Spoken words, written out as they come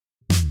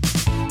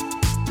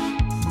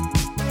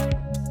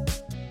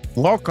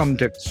Welcome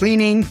to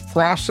Cleaning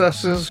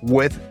Processes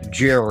with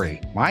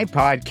Jerry. My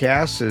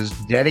podcast is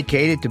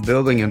dedicated to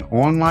building an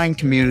online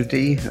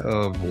community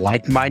of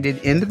like-minded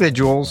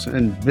individuals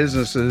and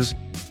businesses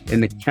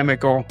in the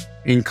chemical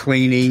and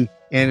cleaning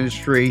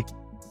industry,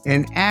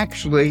 and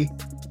actually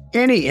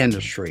any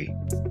industry.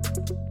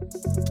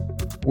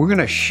 We're going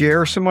to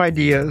share some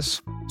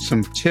ideas,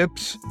 some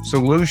tips,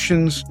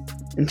 solutions,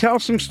 and tell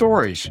some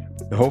stories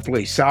to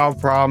hopefully solve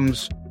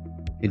problems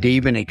and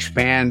even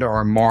expand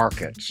our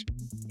markets.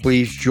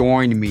 Please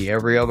join me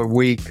every other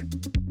week,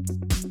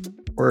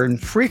 where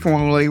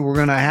frequently we're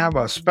going to have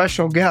a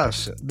special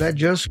guest that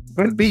just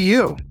could be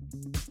you.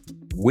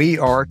 We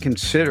are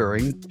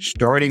considering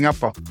starting up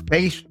a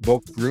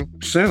Facebook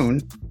group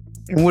soon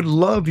and would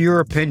love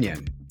your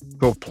opinion.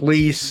 So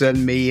please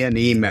send me an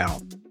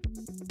email.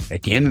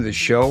 At the end of the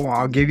show,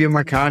 I'll give you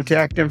my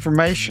contact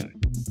information.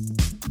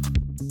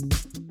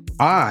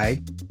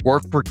 I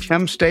work for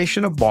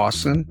ChemStation of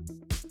Boston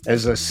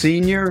as a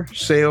senior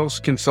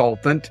sales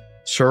consultant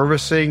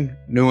servicing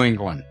New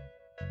England.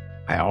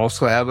 I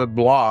also have a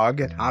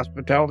blog at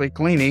Hospitality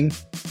Cleaning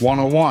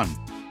 101.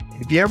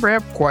 If you ever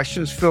have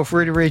questions, feel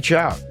free to reach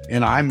out,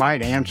 and I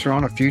might answer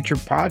on a future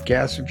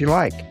podcast if you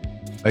like.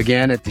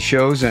 Again, at the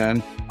show's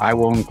end, I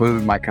will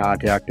include my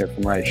contact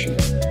information.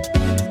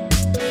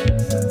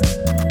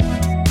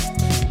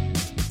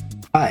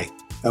 Hi,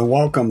 and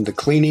welcome to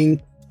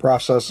Cleaning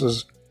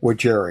Processes with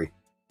Jerry.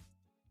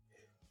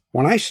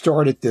 When I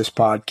started this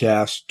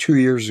podcast 2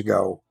 years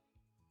ago,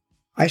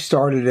 I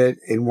started it,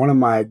 and one of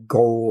my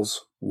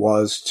goals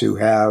was to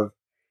have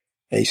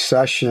a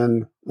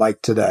session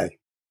like today.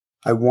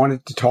 I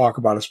wanted to talk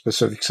about a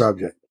specific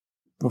subject.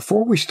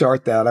 Before we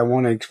start that, I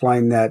want to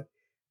explain that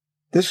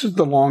this is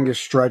the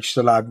longest stretch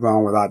that I've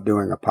gone without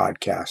doing a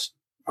podcast.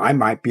 I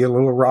might be a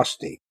little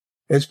rusty.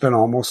 It's been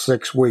almost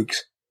 6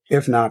 weeks,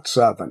 if not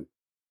 7.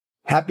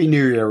 Happy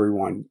New Year,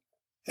 everyone.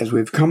 As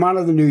we've come out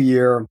of the new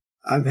year,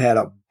 I've had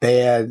a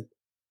bad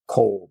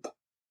cold.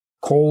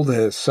 Cold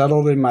has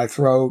settled in my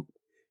throat.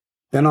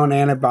 Been on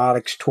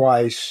antibiotics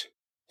twice,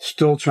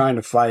 still trying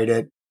to fight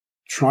it.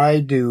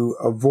 Tried to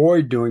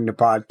avoid doing the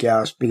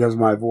podcast because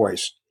my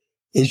voice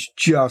is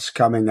just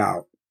coming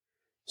out.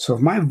 So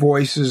if my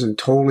voice isn't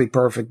totally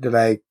perfect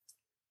today,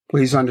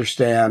 please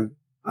understand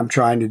I'm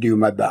trying to do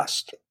my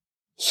best.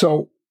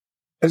 So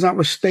as I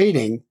was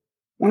stating,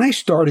 when I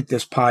started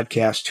this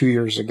podcast 2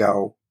 years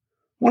ago,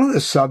 one of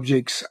the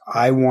subjects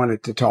I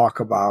wanted to talk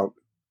about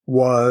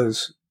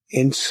was,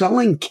 in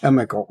selling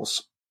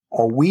chemicals,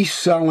 are we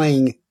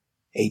selling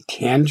a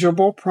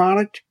tangible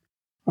product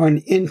or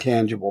an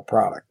intangible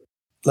product?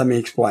 Let me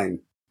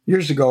explain.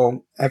 Years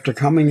ago, after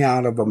coming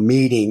out of a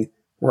meeting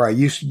where I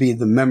used to be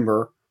the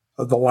member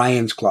of the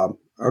Lions Club,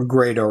 a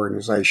great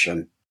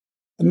organization,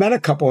 I met a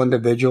couple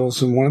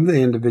individuals, and one of the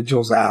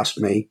individuals asked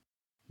me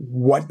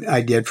what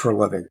I did for a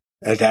living.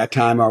 At that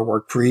time, I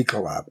worked for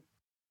Ecolab.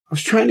 I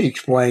was trying to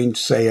explain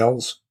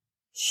sales,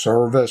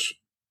 service,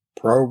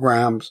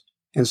 programs,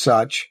 and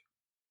such.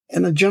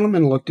 And the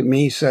gentleman looked at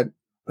me and said,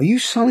 "Are you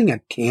selling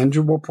a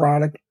tangible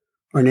product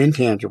or an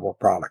intangible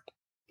product?"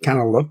 Kind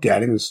of looked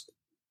at him and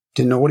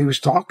didn't know what he was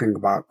talking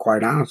about,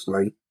 quite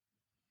honestly.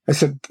 I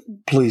said,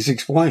 "Please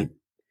explain."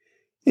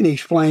 And he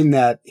explained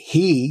that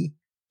he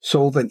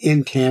sold an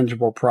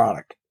intangible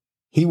product.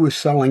 He was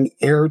selling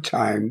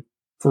airtime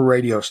for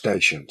radio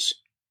stations.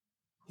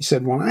 He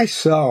said, "When I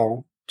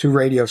sell to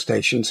radio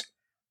stations,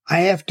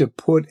 I have to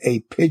put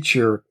a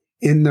picture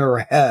in their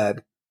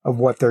head of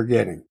what they're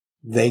getting.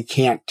 They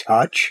can't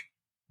touch.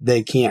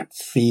 They can't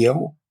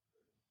feel.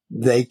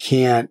 They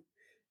can't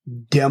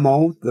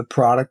demo the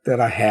product that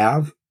I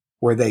have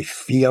where they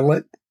feel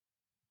it.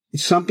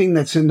 It's something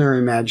that's in their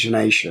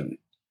imagination."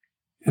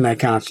 And I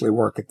constantly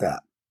work at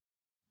that.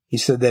 He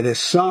said that his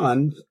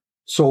son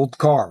sold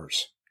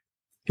cars.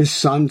 His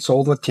son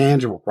sold a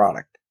tangible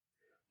product.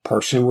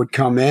 Person would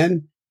come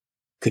in,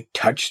 could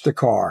touch the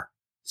car,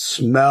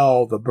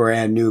 smell the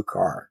brand new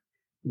car,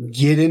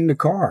 get in the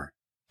car,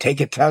 take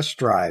a test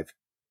drive,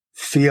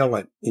 feel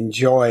it,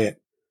 enjoy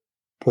it,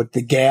 put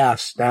the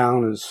gas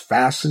down as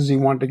fast as he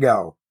wanted to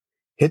go,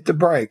 hit the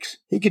brakes.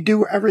 He could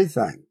do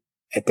everything.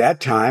 At that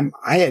time,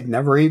 I had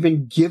never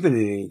even given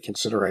it any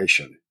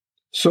consideration.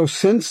 So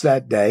since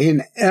that day,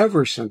 and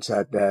ever since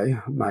that day,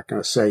 I'm not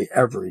going to say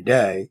every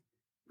day,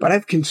 but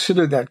I've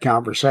considered that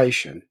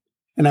conversation,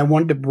 and I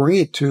wanted to bring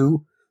it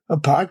to a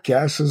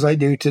podcast as I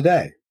do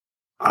today.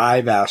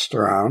 I've asked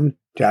around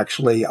to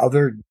actually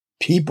other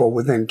people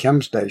within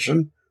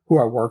ChemStation, who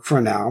I work for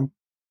now,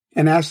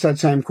 and asked that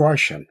same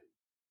question.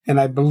 And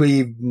I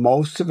believe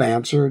most have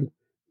answered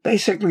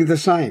basically the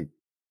same,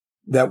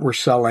 that we're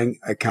selling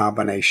a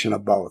combination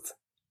of both.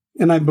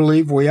 And I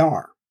believe we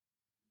are.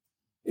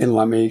 And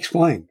let me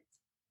explain.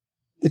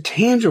 The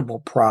tangible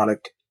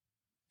product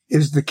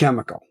is the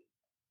chemical.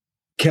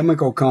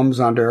 Chemical comes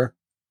under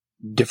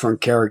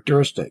different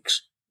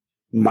characteristics.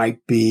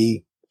 Might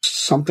be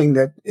something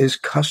that is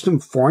custom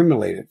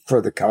formulated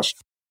for the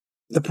customer.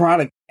 The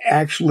product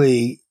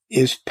actually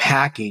is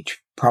packaged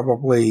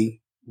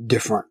probably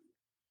different.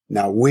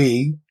 Now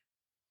we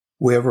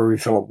we have a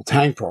refillable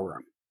tank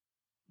program.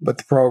 But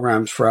the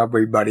program's for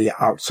everybody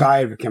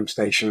outside of a chem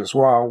station as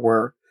well,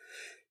 where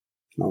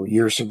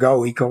years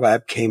ago,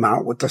 Ecolab came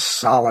out with the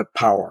solid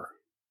power.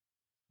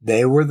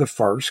 They were the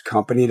first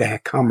company to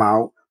come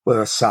out with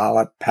a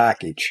solid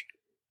package.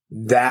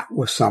 That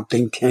was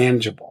something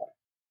tangible.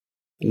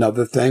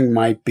 Another thing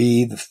might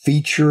be the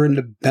feature and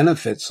the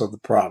benefits of the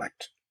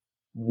product,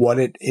 what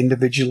it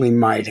individually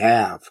might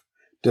have.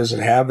 Does it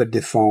have a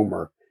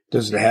defoamer?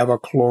 Does it have a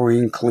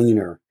chlorine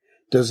cleaner?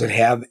 Does it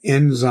have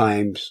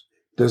enzymes?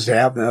 Does it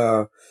have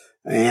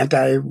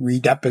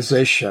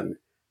anti-redeposition?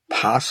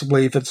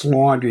 Possibly if it's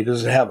laundry,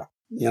 does it have,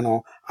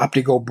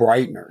 optical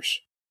brighteners?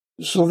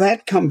 So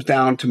that comes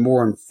down to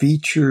more in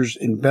features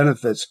and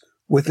benefits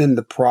within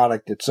the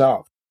product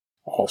itself.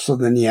 Also,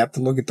 then you have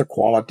to look at the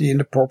quality and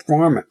the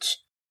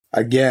performance.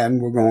 Again,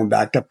 we're going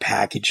back to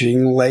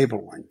packaging and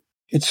labeling.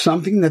 It's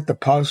something that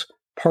the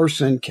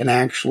person can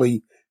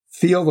actually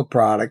feel the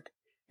product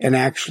and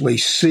actually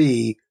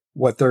see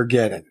what they're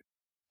getting.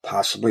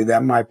 Possibly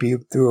that might be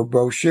through a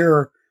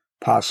brochure.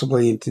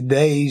 Possibly in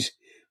today's,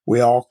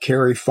 we all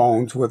carry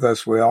phones with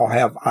us. We all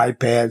have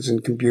iPads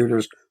and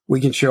computers.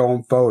 We can show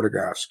them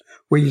photographs.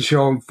 We can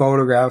show them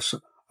photographs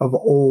of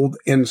old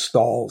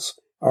installs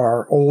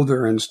or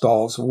older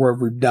installs where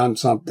we've done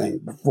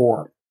something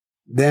before.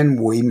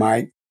 Then we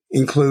might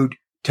include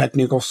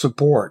technical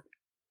support.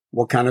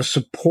 What kind of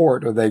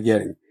support are they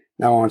getting?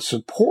 Now on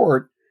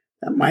support,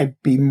 that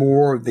might be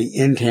more of the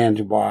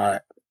intangible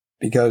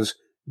because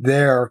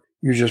there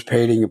you're just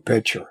painting a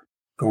picture.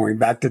 Going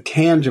back to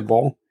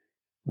tangible,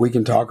 we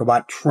can talk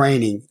about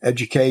training,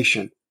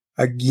 education.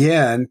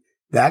 Again,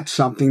 that's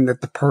something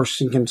that the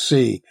person can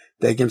see.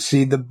 They can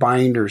see the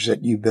binders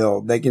that you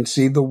build. They can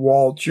see the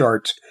wall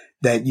charts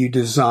that you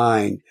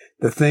design,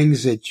 the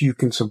things that you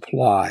can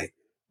supply.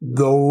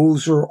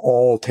 Those are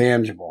all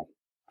tangible.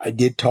 I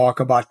did talk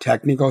about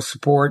technical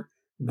support.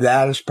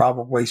 That is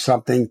probably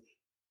something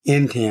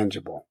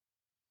intangible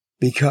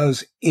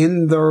because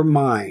in their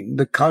mind,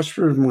 the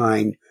customer's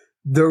mind,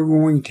 they're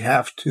going to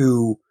have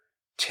to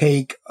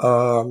take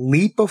a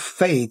leap of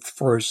faith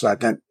for a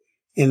second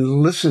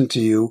and listen to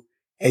you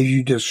as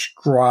you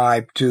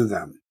describe to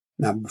them.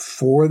 Now,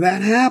 before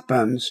that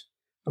happens,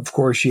 of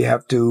course, you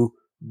have to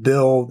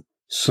build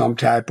some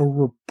type of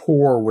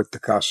rapport with the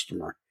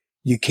customer.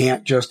 You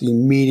can't just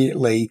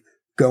immediately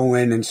go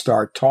in and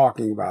start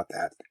talking about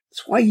that.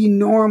 That's why you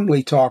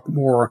normally talk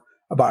more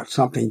about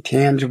something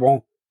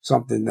tangible,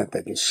 something that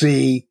they can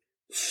see,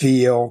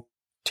 feel,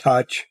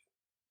 touch.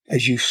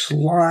 As you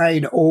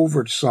slide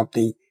over to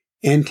something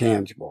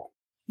intangible,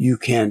 you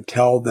can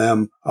tell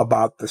them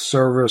about the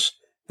service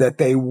that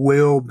they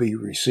will be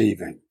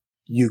receiving.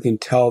 You can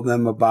tell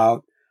them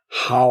about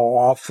how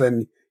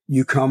often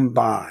you come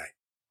by,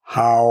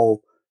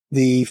 how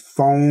the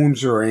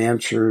phones are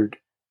answered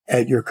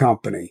at your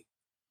company.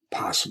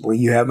 Possibly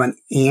you have an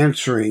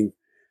answering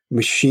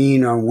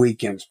machine on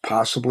weekends.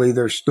 Possibly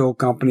there's still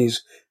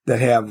companies that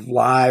have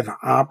live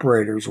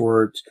operators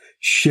where it's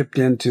shipped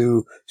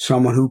into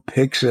someone who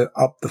picks it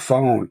up the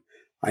phone.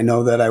 I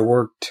know that I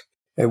worked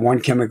at one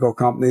chemical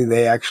company.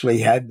 They actually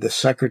had the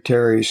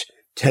secretaries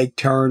take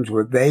turns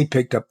where they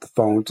picked up the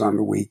phones on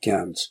the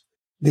weekends.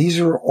 These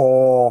are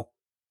all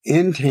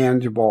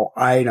intangible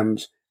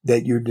items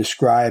that you're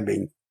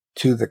describing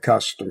to the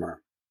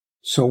customer.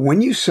 So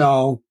when you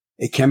sell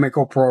a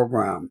chemical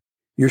program,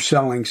 you're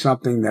selling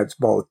something that's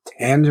both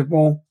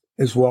tangible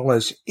as well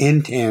as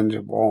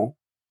intangible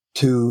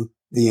to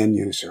the end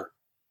user.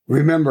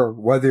 Remember,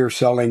 whether you're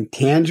selling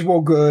tangible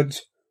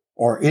goods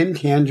or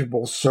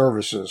intangible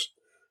services,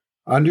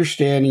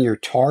 understanding your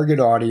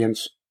target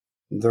audience,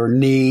 their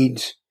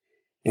needs,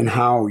 and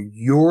how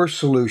your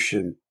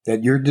solution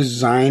that you're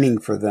designing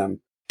for them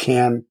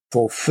can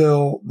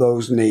fulfill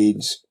those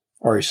needs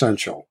are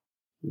essential.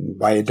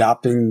 By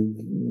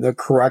adopting the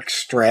correct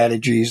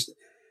strategies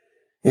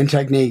and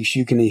techniques,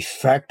 you can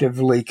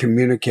effectively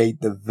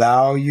communicate the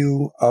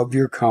value of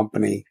your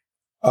company,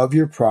 of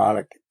your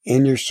product,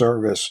 and your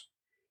service,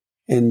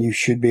 and you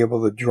should be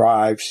able to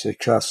drive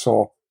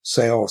successful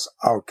sales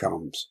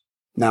outcomes.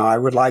 Now, I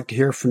would like to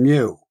hear from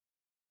you.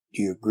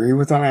 Do you agree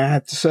with what I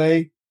have to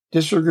say?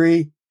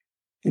 Disagree?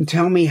 And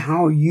tell me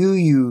how you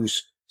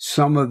use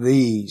some of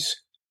these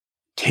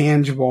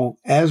tangible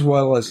as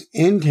well as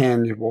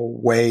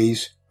intangible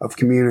ways of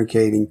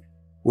communicating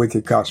with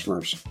your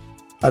customers.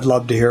 I'd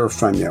love to hear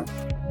from you.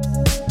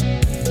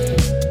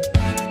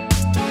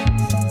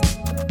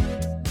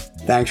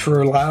 Thanks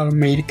for allowing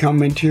me to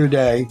come into your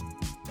day.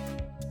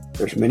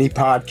 There's many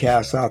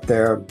podcasts out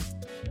there.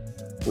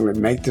 I'm going to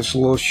make this a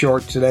little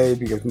short today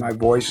because my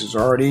voice is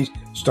already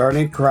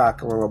starting to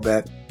crack a little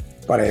bit,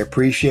 but I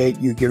appreciate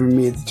you giving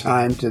me the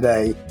time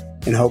today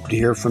and hope to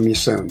hear from you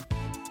soon.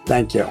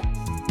 Thank you.